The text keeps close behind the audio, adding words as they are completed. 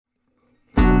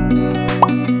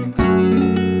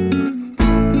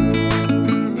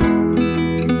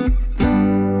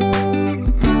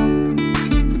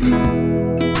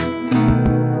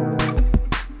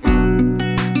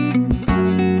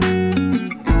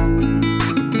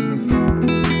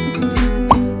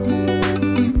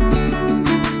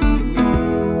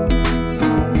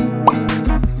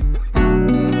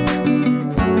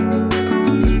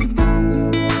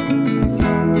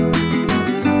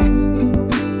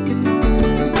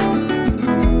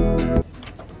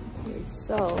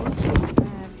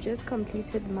just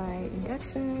completed my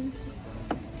induction,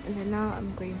 and then now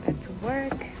I'm going back to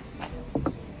work.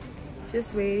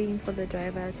 Just waiting for the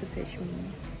driver to fetch me.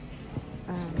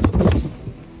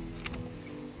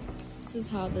 This is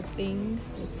how the thing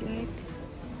looks like.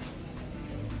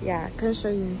 Yeah, I can't show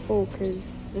you in full because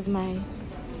there's my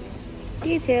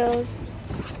details.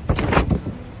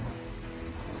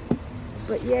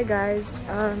 But yeah guys,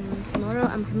 tomorrow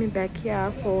I'm coming back here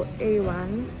for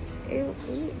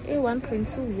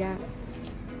A1.2. yeah,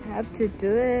 I have to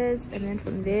do it, and then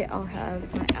from there I'll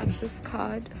have my access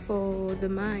card for the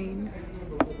mine.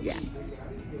 Yeah.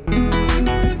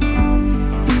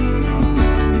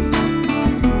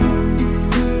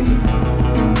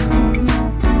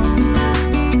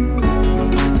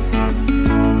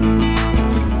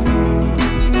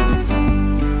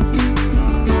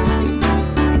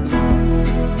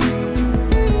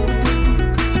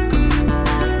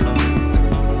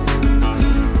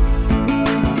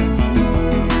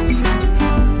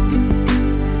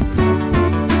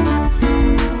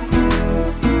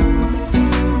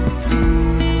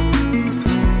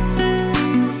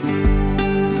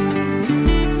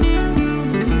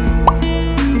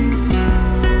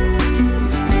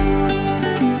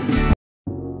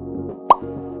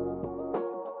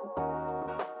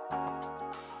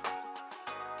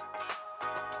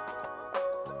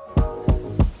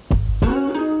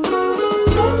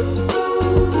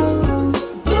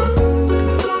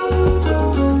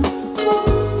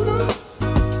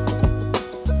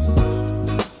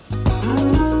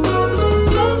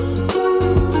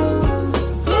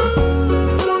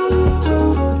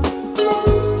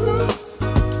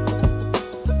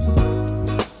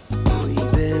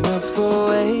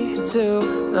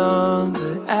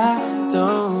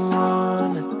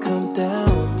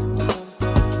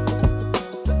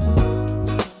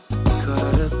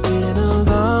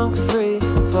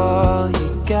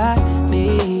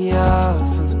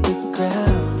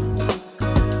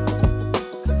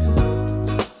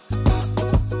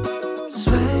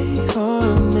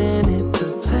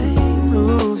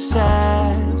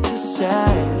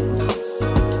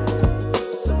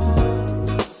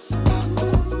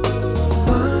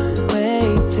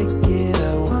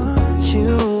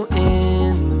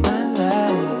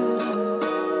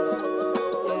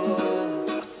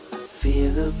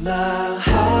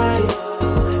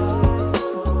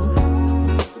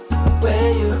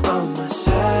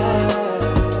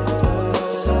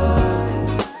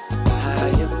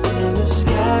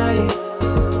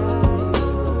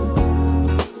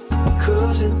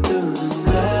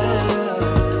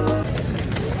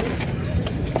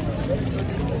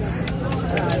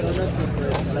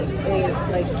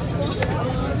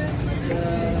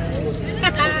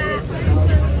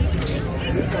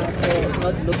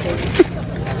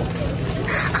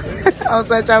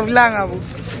 Awusajabulanga bu.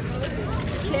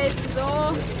 So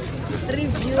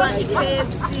review on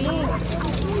KFC.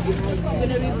 I'm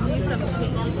gonna review some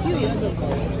KFC.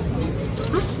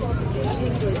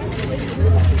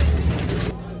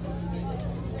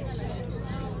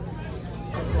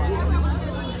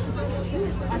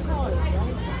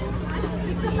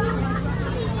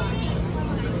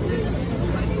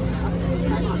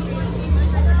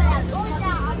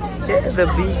 Yeah, the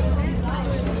bee.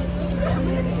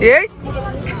 Yeah?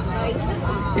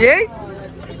 Yeah?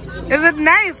 Is it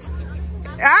nice?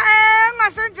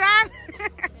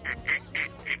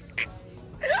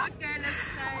 Okay, let's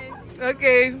try.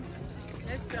 Okay.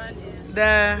 Let's try it.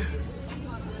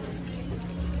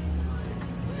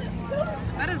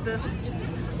 What is this?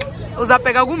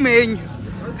 Uzapeka kumenyu.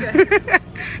 Okay.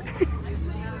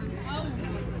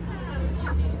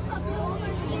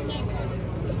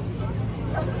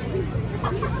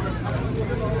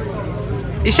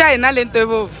 Ishayi nalento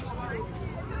ebovu.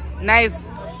 Nice.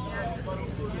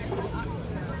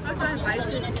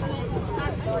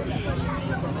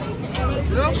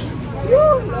 Look.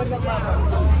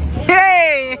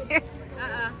 Hey!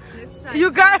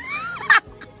 You got.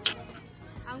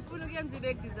 I'm full of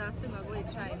disaster. I'm going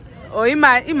to try. Oh,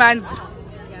 Iman's.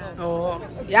 Yeah. Oh.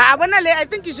 Yeah, I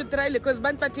think you should try it because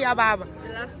Banpati Ababa. The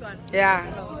last one. Yeah.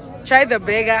 Try the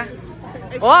burger.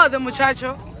 Oh, the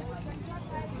muchacho.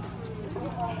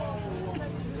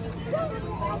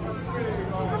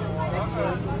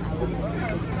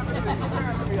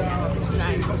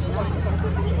 Nice.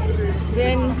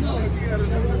 Then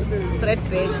bread.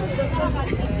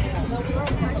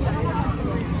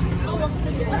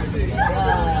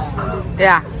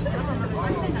 Yeah.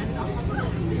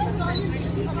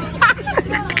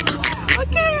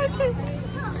 Okay.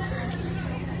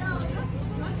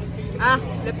 Ah,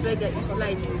 the burger is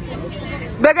light.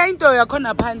 Burger into your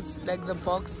corner pants, like the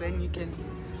box, then you can.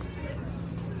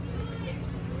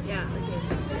 Yeah,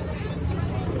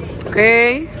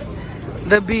 Okay.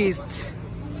 The beast.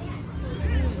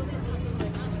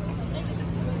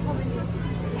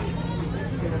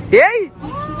 Yay!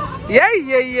 Yay,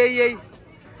 yay, yay, yay.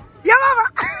 Yeah, mama!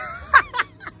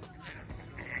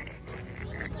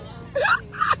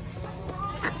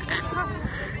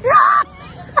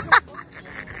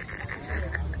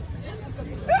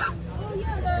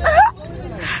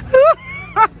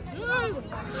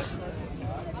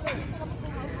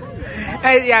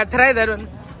 Hey, yeah, try that one.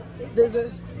 There's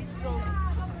a...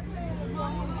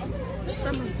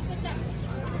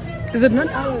 Is it not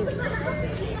ours?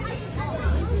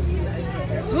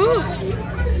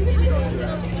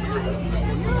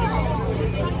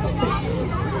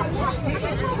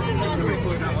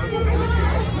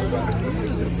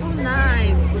 it's so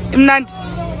nice. Imnandi.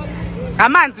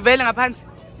 Amanzi vele ngaphansi.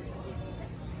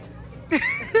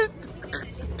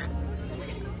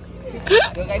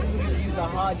 The guys' reviews are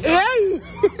hard. Hey!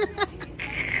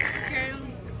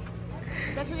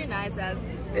 It's actually nice as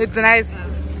It's nice.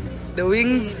 The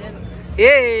wings.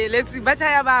 Hey, let's see.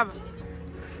 Bataya baba.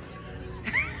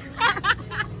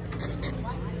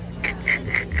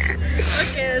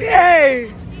 okay.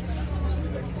 Hey!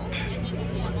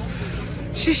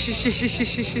 Shish, shish, shish, shish,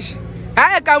 shish, shish.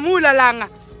 Ay, kamula langa.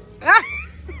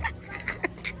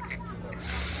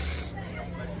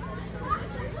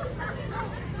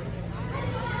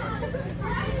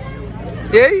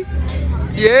 Yay!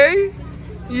 Yay!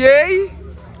 Yay!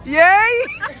 Yay!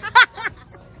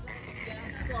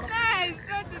 Nice.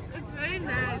 It's very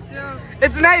nice. Yeah.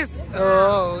 It's nice.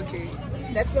 Oh, okay.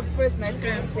 That's the first nice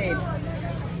thing you've said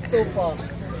so far.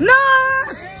 No!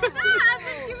 I've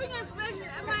been giving a special.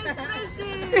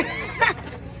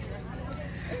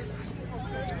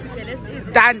 Okay, that's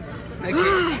it. Done.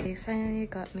 Okay. They finally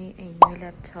got me a new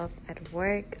laptop at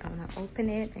work. I'm gonna open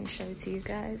it and show it to you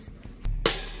guys.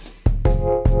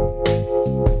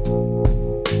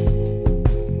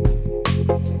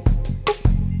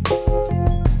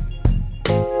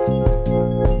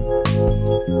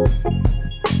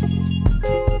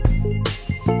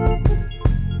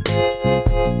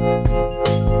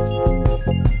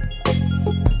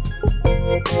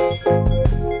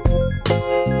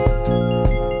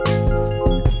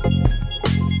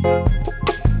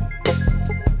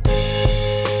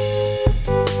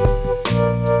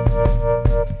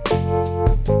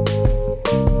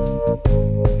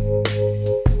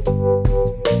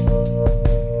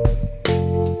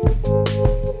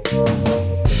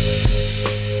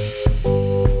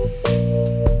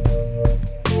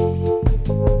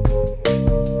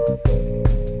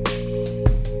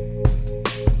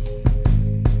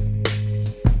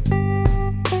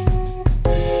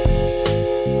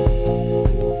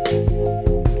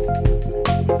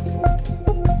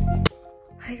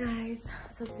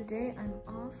 So today I'm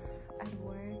off at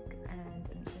work and I'm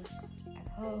just at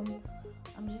home.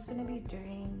 I'm just gonna be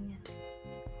doing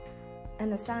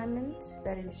an assignment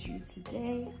that is due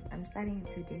today. I'm starting it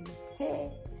today.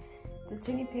 Hey, it's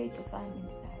a 20-page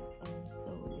assignment, guys. I'm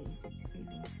so lazy to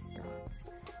even start.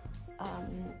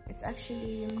 It's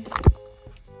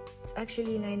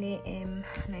actually 9 a.m.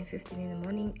 9:15 in the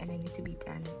morning, and I need to be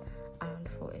done around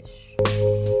 4ish.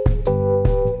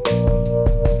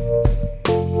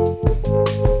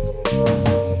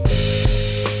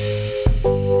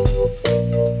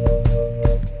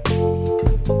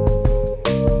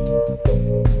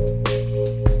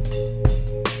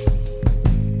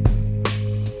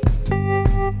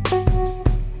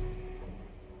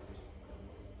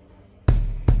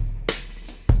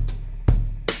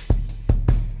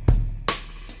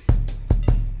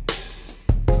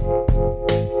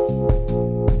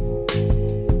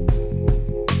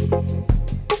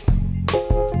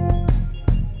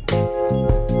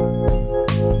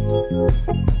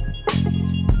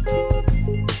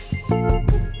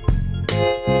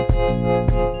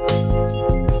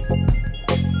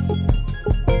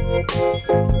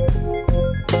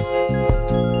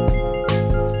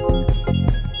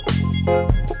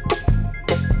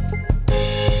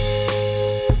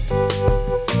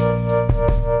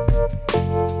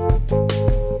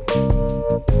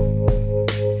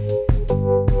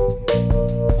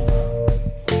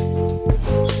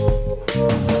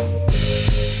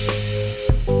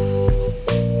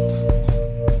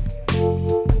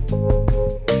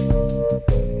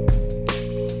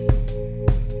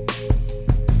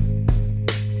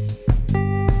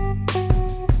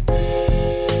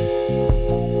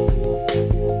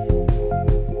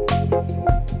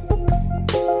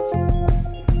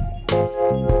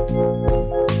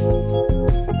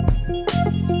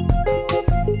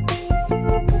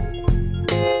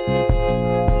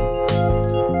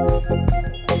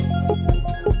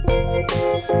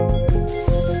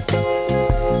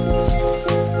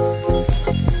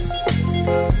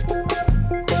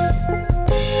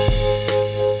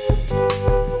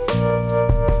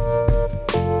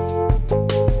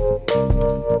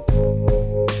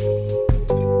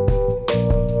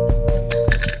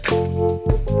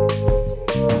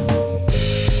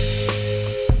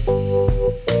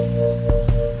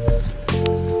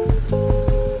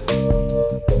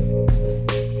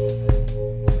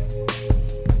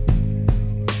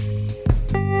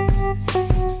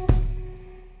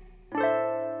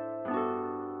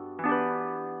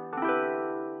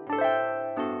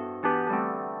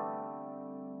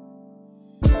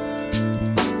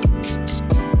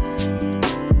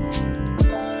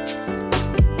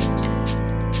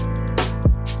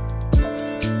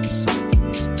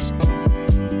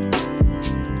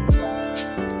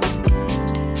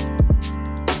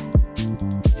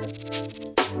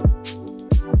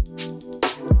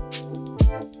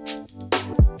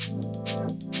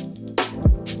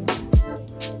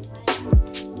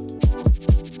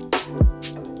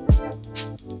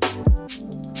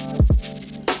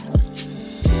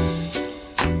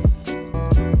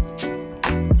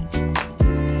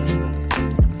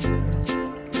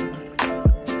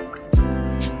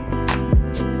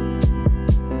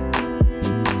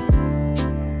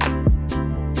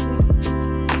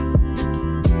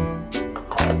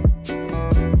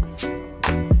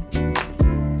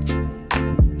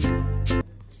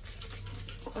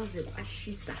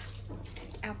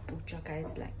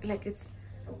 like it's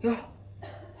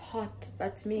hot,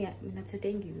 but me, I'm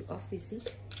today in the office.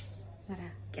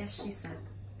 Mara kashisa.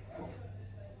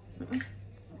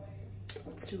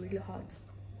 It's really hot.